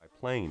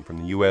plain from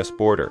the U.S.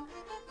 border,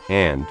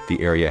 and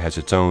the area has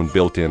its own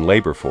built-in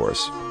labor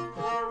force.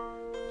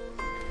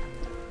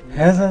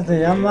 Esa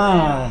se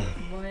llama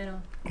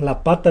la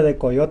pata de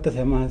coyote, se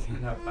llama así.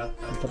 La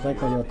pata de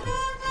coyote.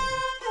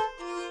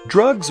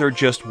 Drugs are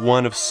just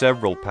one of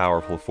several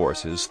powerful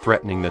forces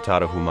threatening the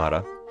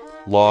Tarahumara.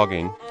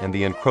 Logging and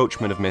the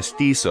encroachment of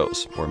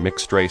mestizos, or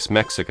mixed-race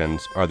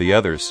Mexicans, are the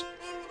others.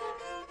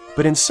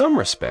 But in some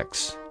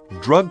respects,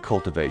 drug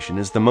cultivation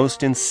is the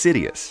most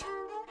insidious.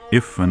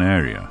 If an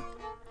area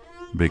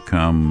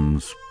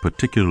becomes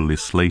particularly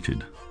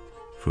slated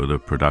for the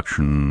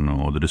production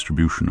or the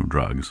distribution of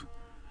drugs,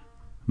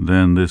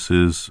 then this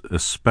is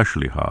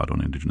especially hard on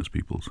indigenous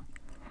peoples.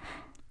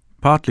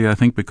 Partly, I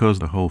think, because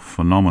the whole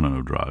phenomenon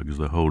of drugs,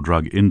 the whole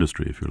drug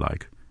industry, if you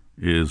like,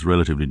 is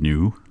relatively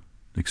new,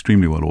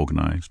 extremely well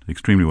organized,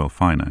 extremely well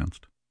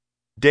financed.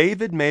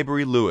 David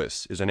Mabry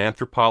Lewis is an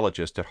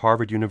anthropologist at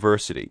Harvard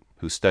University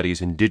who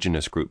studies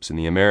indigenous groups in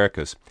the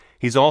Americas.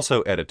 He's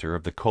also editor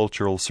of the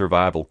Cultural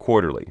Survival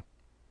Quarterly.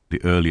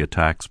 The early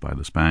attacks by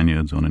the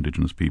Spaniards on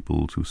indigenous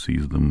peoples who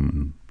seized them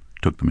and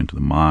took them into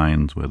the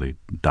mines where they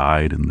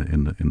died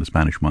in the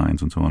Spanish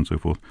mines and so on and so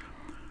forth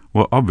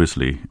were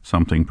obviously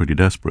something pretty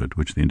desperate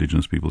which the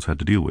indigenous peoples had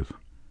to deal with.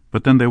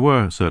 But then there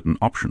were certain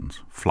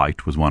options.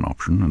 Flight was one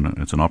option, and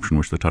it's an option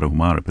which the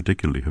Tarahumara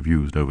particularly have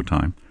used over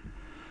time.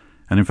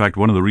 And in fact,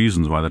 one of the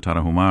reasons why the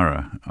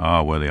Tarahumara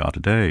are where they are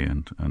today,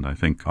 and I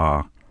think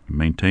are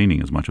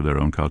maintaining as much of their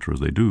own culture as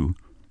they do,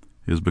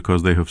 is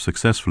because they have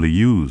successfully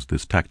used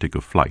this tactic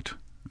of flight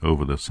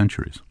over the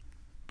centuries.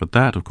 But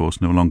that, of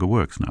course, no longer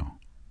works now.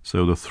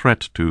 So the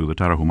threat to the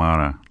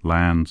Tarahumara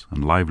lands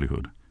and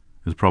livelihood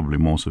is probably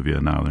more severe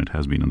now than it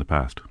has been in the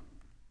past.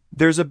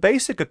 There's a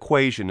basic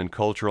equation in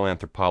cultural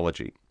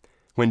anthropology.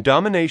 When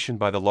domination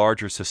by the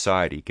larger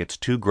society gets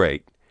too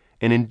great,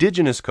 an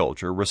indigenous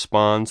culture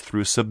responds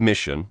through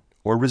submission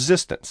or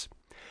resistance.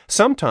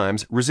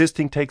 Sometimes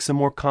resisting takes a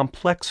more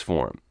complex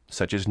form,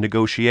 such as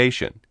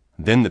negotiation.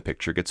 Then the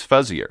picture gets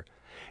fuzzier.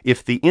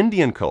 If the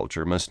Indian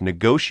culture must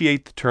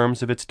negotiate the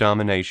terms of its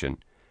domination,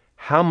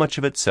 how much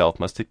of itself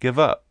must it give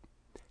up?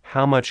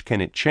 How much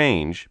can it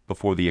change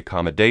before the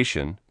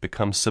accommodation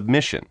becomes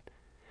submission?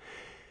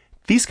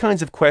 These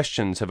kinds of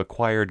questions have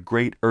acquired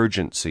great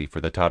urgency for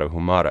the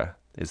Tarahumara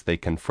as they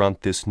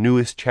confront this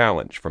newest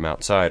challenge from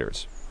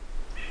outsiders.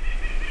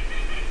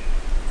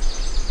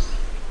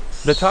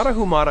 The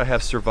Tarahumara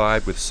have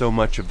survived with so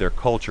much of their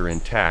culture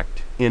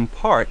intact, in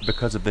part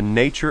because of the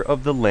nature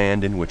of the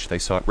land in which they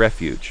sought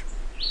refuge.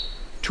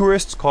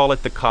 Tourists call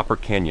it the Copper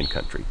Canyon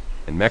country.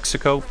 In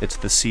Mexico, it's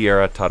the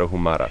Sierra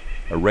Tarahumara,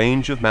 a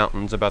range of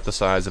mountains about the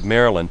size of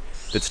Maryland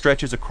that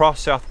stretches across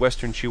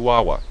southwestern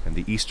Chihuahua and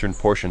the eastern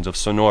portions of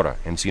Sonora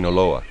and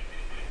Sinaloa.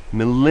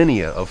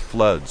 Millennia of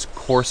floods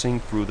coursing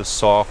through the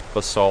soft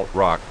basalt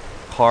rock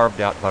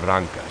carved out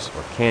barrancas,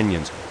 or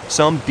canyons,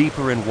 some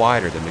deeper and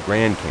wider than the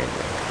Grand Canyon.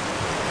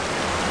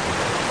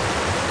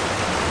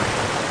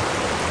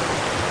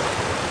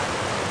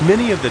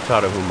 Many of the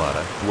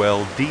Tarahumara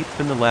dwell deep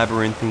in the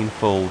labyrinthine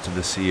folds of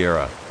the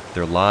Sierra.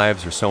 Their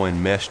lives are so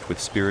enmeshed with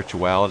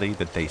spirituality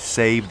that they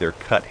save their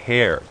cut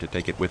hair to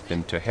take it with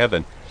them to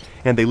heaven,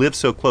 and they live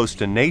so close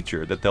to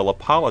nature that they'll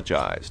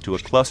apologize to a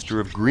cluster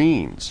of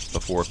greens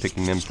before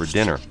picking them for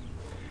dinner.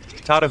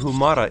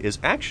 Tarahumara is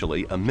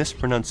actually a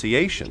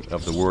mispronunciation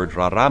of the word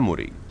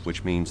raramuri,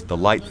 which means the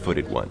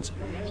light-footed ones.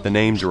 The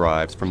name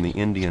derives from the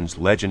Indians'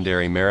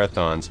 legendary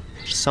marathons,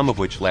 some of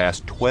which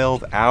last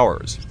 12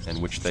 hours,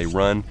 and which they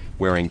run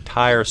wearing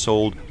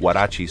tire-soled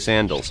huarache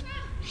sandals.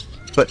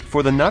 But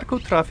for the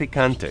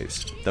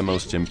narcotraficantes, the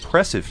most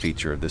impressive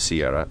feature of the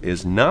Sierra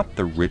is not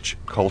the rich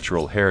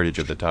cultural heritage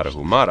of the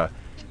Tarahumara,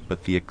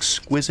 but the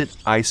exquisite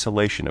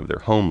isolation of their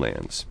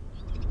homelands.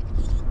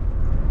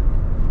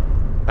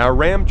 Our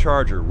Ram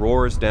Charger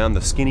roars down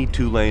the skinny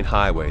two-lane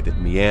highway that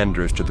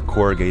meanders to the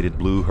corrugated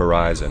blue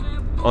horizon.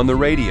 On the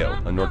radio,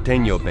 a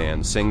norteño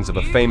band sings of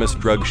a famous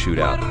drug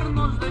shootout,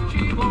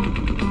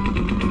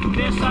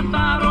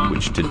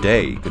 which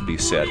today could be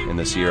set in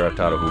the Sierra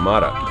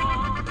Tarahumara.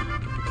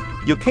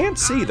 You can't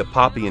see the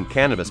poppy and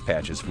cannabis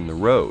patches from the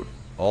road.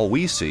 All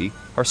we see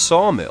are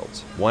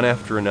sawmills, one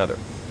after another,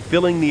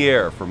 filling the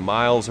air for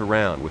miles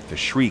around with the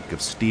shriek of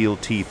steel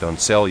teeth on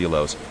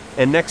cellulose,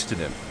 and next to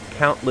them,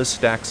 countless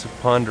stacks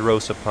of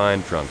ponderosa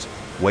pine trunks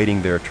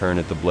waiting their turn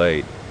at the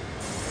blade.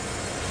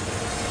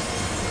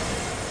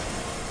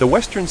 The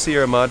western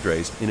Sierra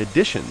Madres, in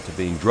addition to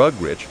being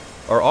drug-rich,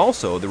 are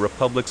also the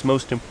Republic's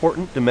most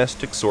important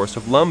domestic source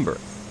of lumber.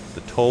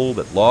 The toll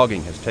that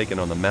logging has taken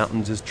on the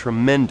mountains is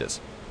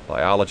tremendous.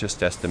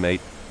 Biologists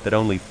estimate that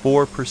only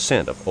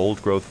 4% of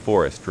old-growth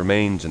forest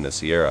remains in the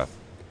Sierra.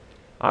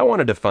 I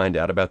wanted to find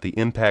out about the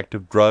impact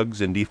of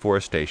drugs and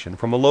deforestation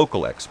from a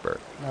local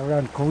expert.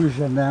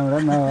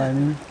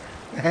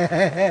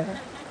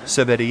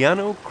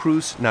 Severiano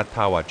Cruz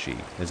Natawachi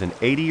is an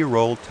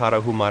 80-year-old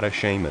Tarahumara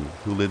shaman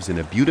who lives in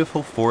a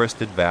beautiful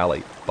forested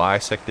valley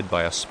bisected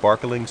by a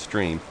sparkling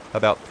stream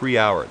about 3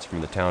 hours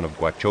from the town of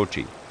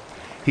Guachochi.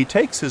 He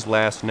takes his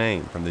last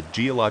name from the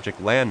geologic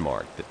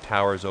landmark that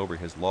towers over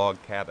his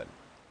log cabin.